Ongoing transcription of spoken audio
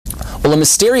Well, a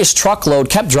mysterious truckload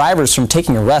kept drivers from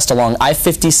taking a rest along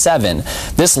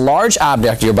I-57. This large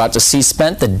object you're about to see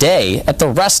spent the day at the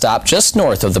rest stop just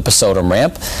north of the Patuxent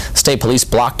ramp. State police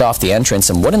blocked off the entrance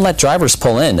and wouldn't let drivers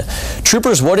pull in.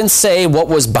 Troopers wouldn't say what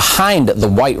was behind the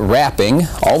white wrapping.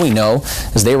 All we know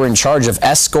is they were in charge of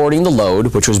escorting the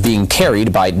load, which was being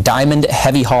carried by Diamond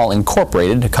Heavy Haul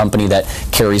Incorporated, a company that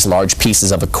carries large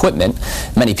pieces of equipment.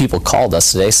 Many people called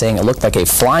us today saying it looked like a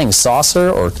flying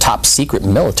saucer or top secret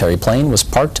military plane was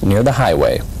parked near the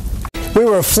highway. We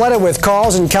were flooded with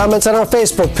calls and comments on our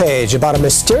Facebook page about a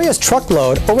mysterious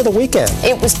truckload over the weekend.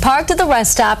 It was parked at the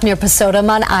rest stop near Patuxent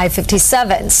on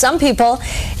I-57. Some people,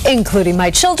 including my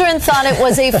children, thought it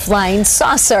was a flying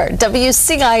saucer.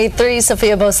 WCI3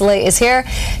 Sophia Beausoleil is here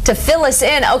to fill us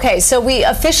in. Okay, so we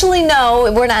officially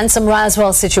know we're not in some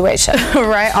Roswell situation.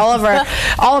 Right, all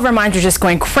of our minds are just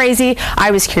going crazy.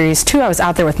 I was curious too. I was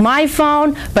out there with my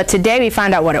phone, but today we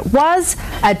found out what it was: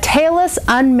 a tailless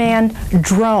unmanned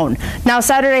drone. Now,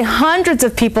 Saturday, hundreds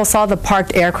of people saw the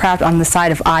parked aircraft on the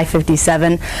side of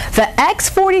I-57. The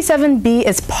X-47B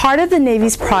is part of the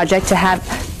Navy's project to have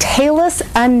tailless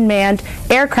unmanned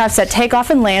aircrafts that take off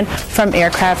and land from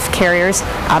aircraft carriers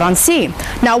out on sea.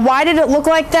 Now, why did it look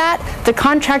like that? The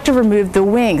contractor removed the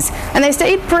wings, and they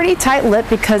stayed pretty tight-lipped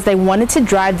because they wanted to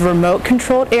drive the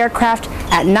remote-controlled aircraft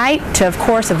at night to, of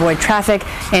course, avoid traffic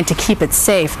and to keep it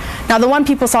safe. Now, the one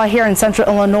people saw here in central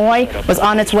Illinois was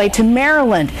on its way to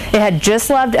Maryland. It had just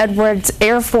left Edwards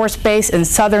Air Force Base in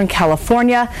Southern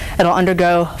California. It'll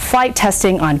undergo flight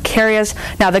testing on carriers.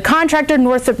 Now, the contractor,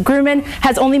 Northrop Grumman,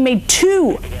 has only made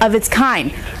 2 of its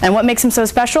kind. And what makes them so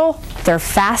special? They're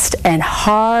fast and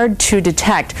hard to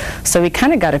detect. So we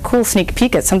kind of got a cool sneak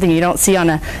peek at something you don't see on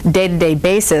a day-to-day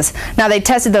basis. Now, they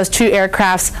tested those 2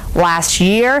 aircrafts last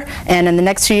year, and in the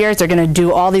next few years, they're going to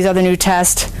do all these other new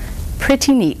tests.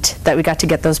 Pretty neat that we got to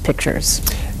get those pictures.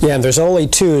 Yeah, and there's only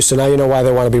 2, so now you know why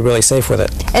they want to be really safe with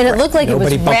it. And it looked like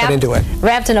Nobody it was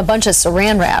wrapped in a bunch of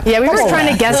saran wrap. Yeah, we were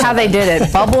trying to guess how they did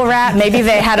it. Bubble wrap, maybe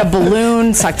they had a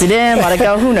balloon, sucked it in, let it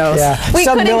go, who knows. Yeah. We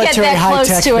couldn't get that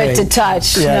close to it to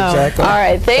touch. Yeah, no. Exactly. All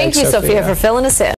right, thanks you, Sophia, for filling us in.